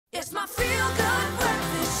It's my feel-good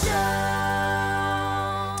breakfast show.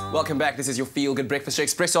 Welcome back. This is your feel-good breakfast show,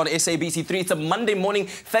 Expresso on SABC3. It's a Monday morning.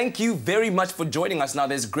 Thank you very much for joining us. Now,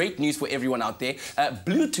 there's great news for everyone out there.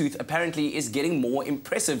 Bluetooth apparently is getting more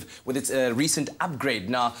impressive with its recent upgrade.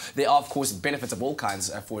 Now, there are, of course, benefits of all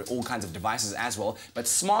kinds for all kinds of devices as well. But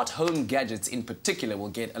smart home gadgets in particular will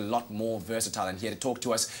get a lot more versatile. And here to talk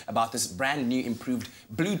to us about this brand new improved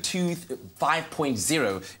Bluetooth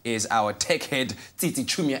 5.0 is our tech head, Tsitsi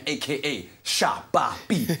Chiumya, a.k.a.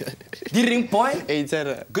 Shapapi. Ring boy?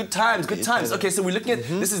 Good times, good times. Okay, so we're looking at,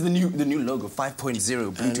 this is the new logo,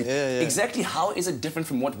 5.0 Bluetooth. Exactly how is it different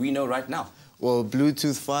from what we know right now? Well,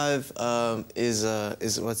 Bluetooth 5 is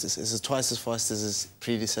twice as fast as its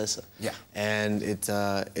predecessor. Yeah. And it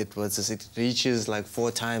reaches like 4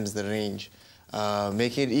 times the range.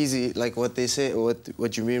 Making it easy, like what they say,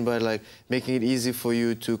 what you mean by like making it easy for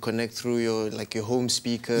you to connect through your home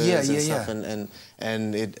speakers and stuff,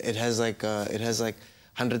 and it has like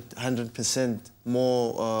 100%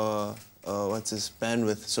 more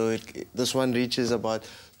bandwidth. So this one reaches about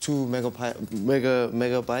 2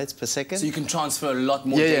 megabytes per second. So you can transfer a lot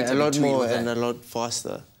more data. Yeah, a lot more and a lot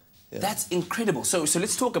faster. Yeah. That's incredible. So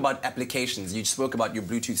let's talk about applications. You spoke about your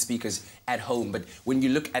Bluetooth speakers at home, but when you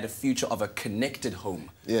look at a future of a connected home,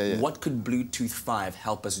 what could Bluetooth 5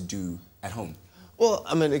 help us do at home? Well,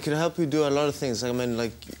 I mean, it can help you do a lot of things. I mean,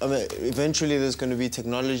 eventually there's going to be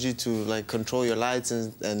technology to like control your lights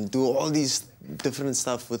and do all these different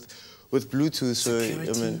stuff with Bluetooth.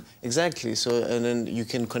 Security. So I mean, exactly. So and then you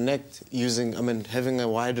can connect using, having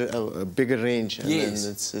a bigger range. And then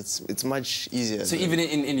it's much easier. So even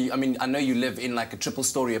I mean, I know you live in like a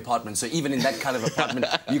triple-story apartment. So even in that kind of apartment,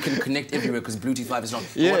 you can connect everywhere because Bluetooth 5 is not.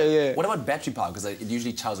 What about battery power? Because it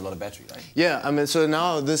usually charges a lot of battery, right? Yeah. I mean, so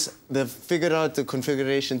now they've figured out the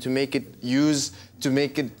configuration to make it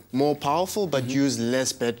more powerful, but use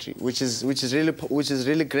less battery, which is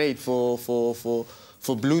really great for Bluetooth,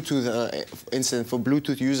 for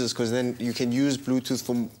Bluetooth users, because then you can use Bluetooth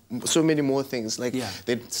for so many more things. Like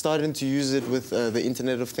they're starting to use it with the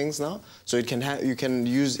Internet of Things now, so you can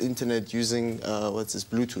use internet using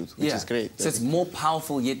Bluetooth, which is great. So it's more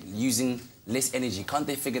powerful yet using less energy. Can't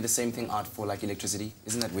they figure the same thing out for like electricity?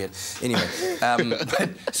 Isn't that weird? Anyway,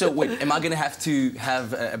 so wait, am I going to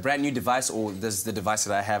have a brand new device, or does the device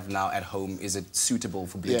that I have now at home, is it suitable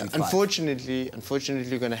for Bluetooth 5? Unfortunately,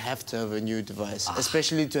 you're going to have a new device,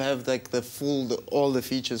 especially to have like all the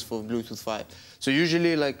features for Bluetooth 5. So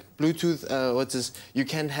usually, like Bluetooth, you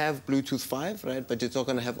can have Bluetooth 5, right? But you're not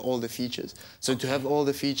going to have all the features. So to have all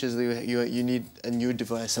the features, you need a new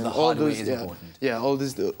device. So and the hardware is important. Yeah, all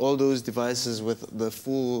those devices with the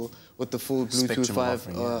full Bluetooth 5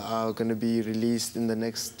 are going to be released in the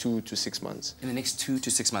next 2 to 6 months. In the next 2 to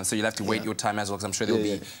 6 months, so you'll have to wait your time as well, because I'm sure they'll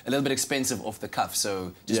be a little bit expensive off the cuff.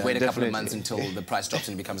 So just wait a couple of months until the price drops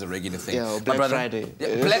and it becomes a regular thing. Yeah, or Black Friday.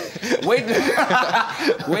 Wait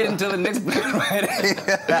until the next Black Friday.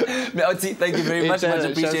 Meoti, thank you very much. Much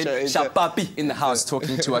appreciated. Shapapi in the house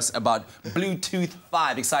talking to us about Bluetooth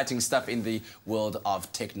 5. Exciting stuff in the world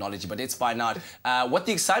of technology. But let's find out what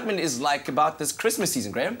the excitement is like about this Christmas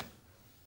season, Graham.